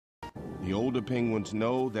The older penguins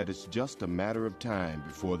know that it's just a matter of time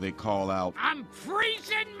before they call out, "I'm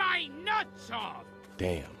freezing my nuts off!"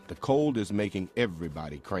 Damn, the cold is making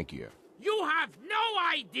everybody crankier. You have no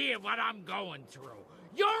idea what I'm going through.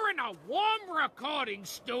 You're in a warm recording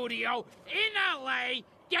studio in L.A.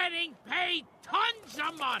 getting paid tons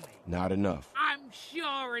of money. Not enough. I'm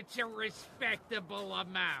sure it's a respectable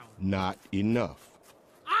amount. Not enough.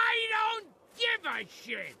 I don't give a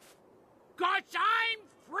shit. 'Cause I'm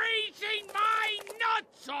freezing my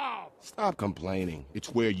nuts off. Stop complaining. It's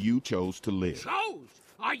where you chose to live. Chose?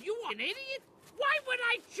 Are you an idiot? Why would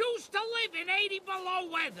I choose to live in 80 below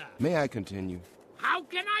weather? May I continue? How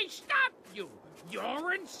can I stop you?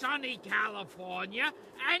 You're in sunny California,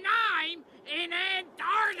 and I'm in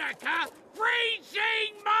Antarctica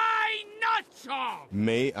freezing my nuts off!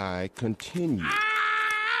 May I continue?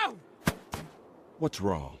 Ow! What's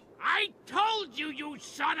wrong? I told you, you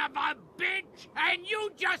son of a bitch, and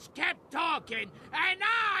you just kept talking, and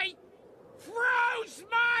I froze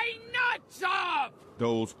my nuts off!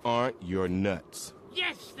 Those aren't your nuts.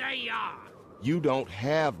 Yes, they are. You don't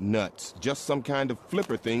have nuts, just some kind of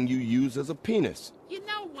flipper thing you use as a penis. You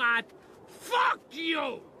know what? Fuck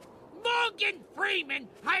you! Morgan Freeman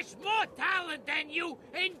has more talent than you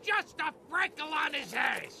in just a freckle on his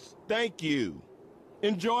ass. Thank you.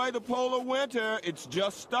 Enjoy the polar winter. It's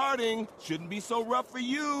just starting. Shouldn't be so rough for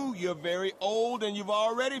you. You're very old and you've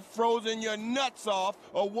already frozen your nuts off,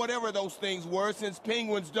 or whatever those things were, since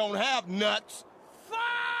penguins don't have nuts. Fuck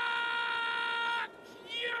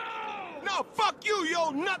you! No, fuck you, you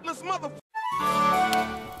old nutless motherfucker!